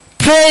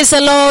Praise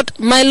the Lord,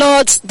 my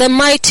lords, the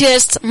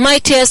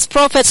mightiest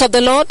prophets of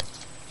the Lord.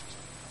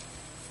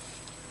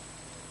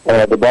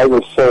 The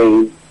Bible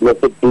says,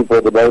 blessed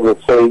people, the Bible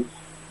says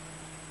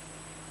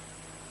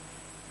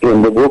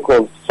in the book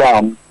of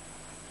Psalm,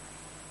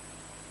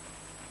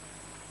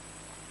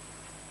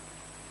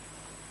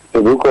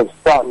 the book of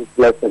Psalms,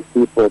 blessed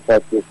people,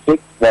 chapter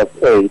 6,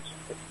 verse 8,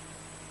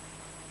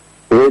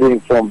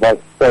 reading from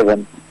verse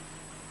 7,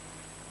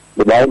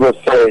 the Bible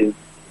says,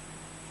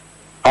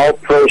 how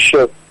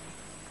precious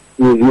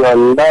is your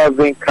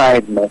loving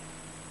kindness,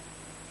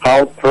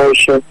 how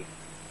precious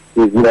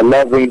is your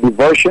loving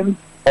devotion,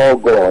 O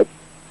God,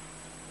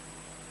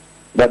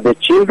 that the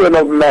children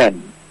of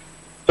men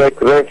take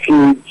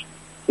refuge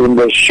in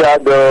the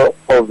shadow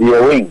of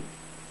your wings.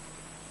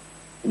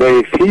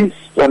 They feast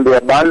on the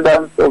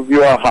abundance of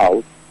your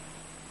house,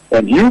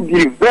 and you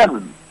give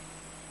them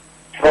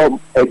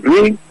from a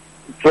drink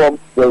from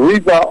the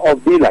river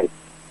of delight.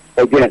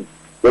 Again,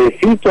 they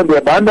feast on the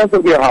abundance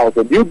of your house,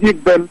 and you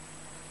give them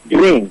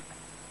drink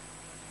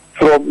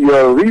from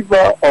your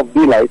river of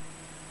delight,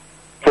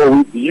 for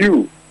with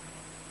you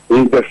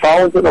is the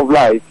fountain of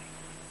life.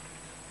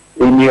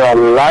 In your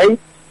light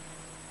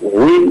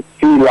we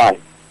see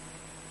life.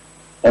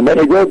 And then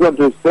he goes on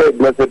to say,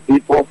 blessed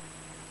people,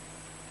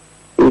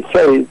 he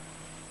says,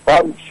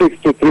 Psalm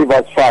 63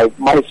 verse 5,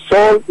 my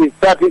soul is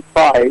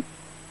satisfied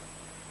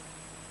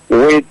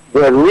with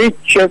the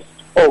richest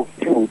of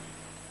food.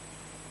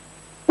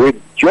 With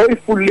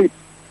joyful lips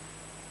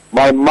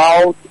my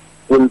mouth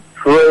will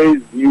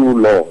praise you,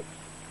 Lord.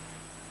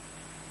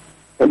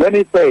 And then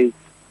he says,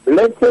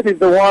 blessed is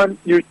the one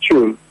you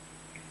choose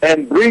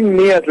and bring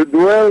near to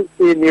dwell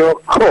in your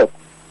court.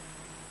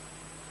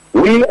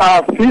 We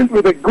are filled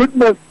with the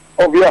goodness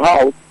of your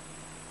house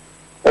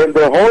and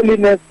the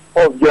holiness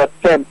of your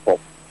temple.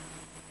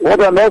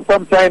 What an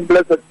awesome time,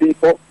 blessed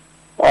people.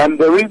 And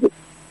the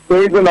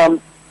reason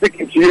I'm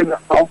speaking to you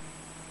now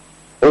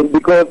is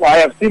because I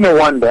have seen a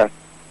wonder.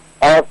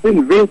 I have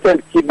seen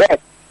Vincent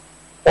Quebec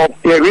of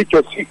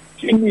Kericho,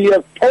 16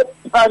 years,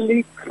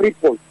 totally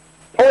crippled.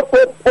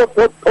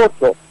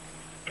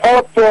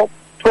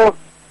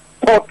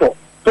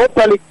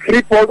 Totally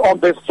crippled on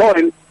the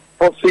soil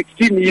for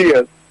 16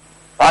 years.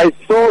 I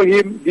saw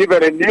him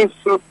given a new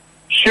suit,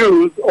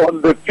 shoes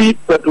on the feet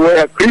that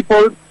were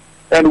crippled,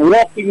 and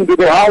walking into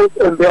the house,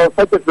 and there was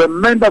such a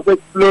tremendous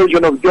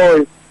explosion of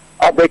joy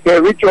at the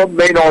Kericho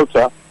main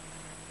altar.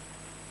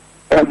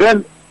 And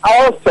then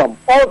awesome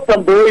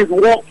the way he's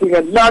walking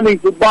and learning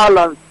to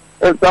balance,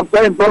 and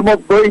sometimes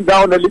almost going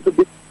down a little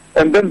bit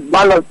and then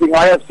balancing.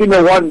 I have seen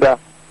a wonder.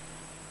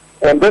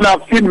 And then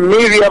I've seen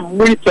Miriam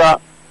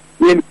Mwita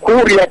in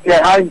Kuria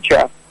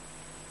Tehancha,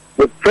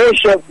 the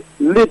precious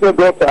little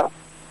daughter,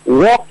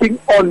 walking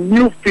on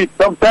new feet,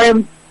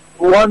 sometimes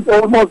once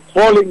almost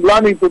falling,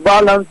 learning to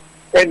balance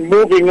and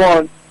moving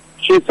on.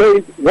 She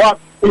says, work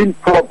in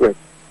progress.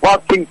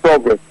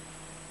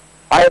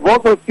 I have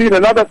also seen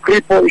another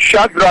cripple,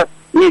 Shadrach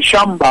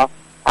Ishamba,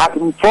 at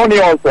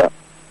Mfoni altar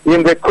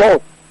in the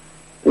coast,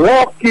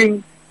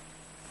 walking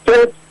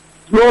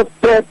slow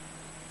steps,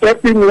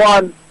 stepping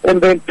one,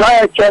 and the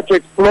entire church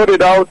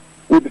exploded out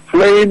with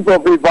flames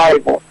of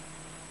revival.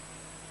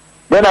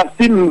 Then I've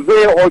seen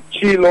Mzee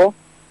Ochilo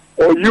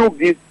or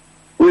Yugis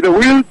with a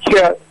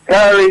wheelchair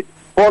carried,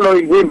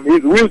 following him,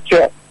 his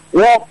wheelchair,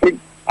 walking.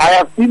 I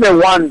have seen a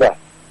wonder.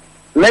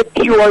 Make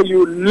sure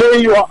you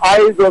lay your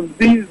eyes on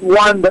these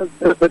wonders,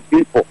 blessed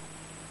people.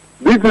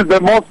 This is the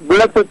most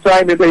blessed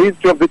time in the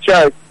history of the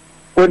church,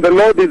 when the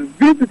Lord is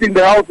visiting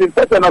the house in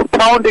such an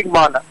astounding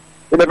manner,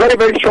 in a very,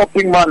 very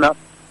shocking manner,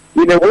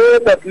 in a way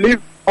that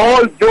leaves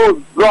all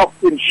those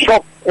dropped in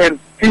shock and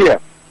fear.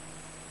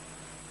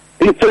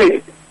 He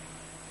says,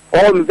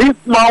 on this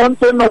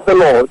mountain of the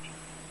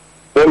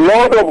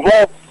Lord of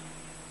hosts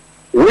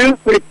will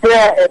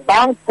prepare a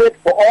banquet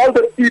for all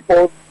the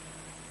people,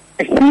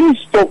 a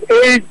feast of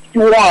aged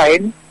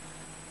wine,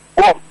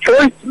 of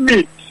choice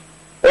meat,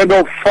 and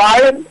of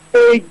fine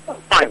aged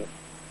wine.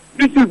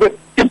 This is the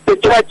feast the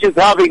church is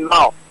having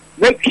now.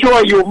 Make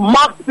sure you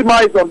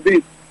maximize on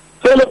this.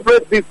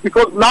 Celebrate this,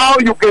 because now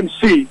you can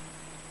see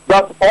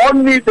that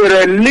only the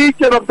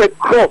religion of the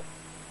cross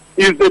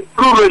is the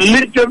true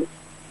religion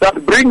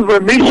that brings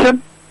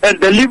remission and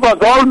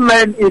delivers all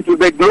men into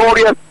the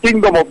glorious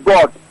kingdom of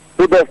God,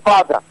 to the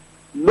Father.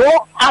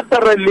 No other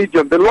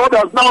religion. The Lord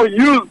has now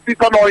used this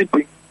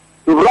anointing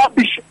to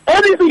rubbish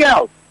anything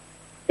else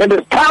and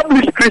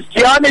establish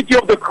Christianity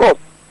of the cross,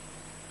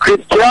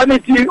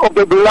 Christianity of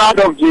the blood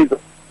of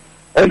Jesus.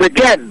 And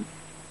again,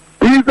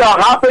 these are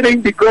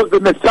happening because the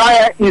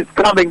Messiah is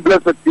coming,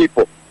 blessed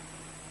people.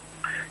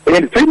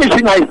 In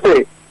finishing, I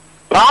say,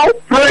 how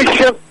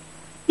precious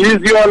is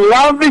your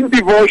loving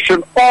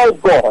devotion, O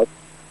God,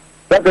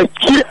 that the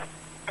chief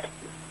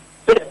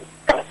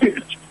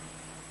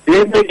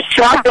in the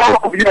shadow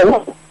of your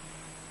womb.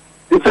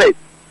 He says,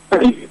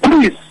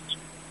 feast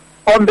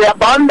on the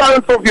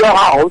abundance of your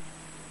house,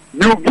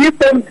 you give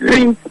them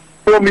drink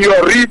from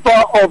your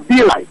river of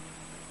delight.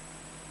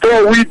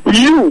 So with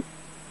you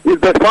is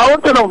the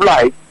fountain of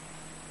life.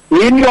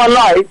 In your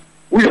life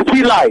we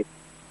see light.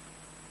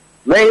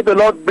 May the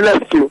Lord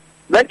bless you.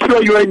 Make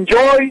sure you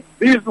enjoy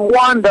these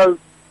wonders,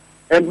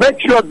 and make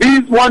sure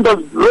these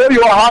wonders draw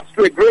your hearts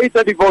to a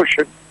greater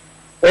devotion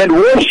and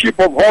worship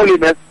of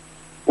holiness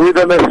with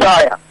the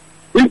Messiah.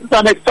 This is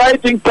an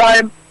exciting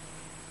time.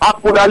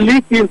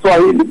 Hakulaliki in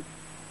Swahili.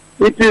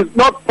 It is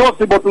not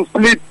possible to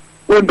sleep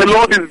when the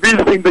Lord is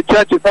visiting the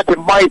church in such a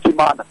mighty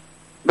manner.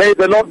 May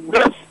the Lord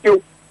bless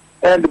you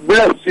and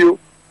bless you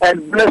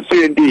and bless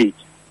you indeed.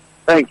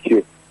 Thank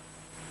you.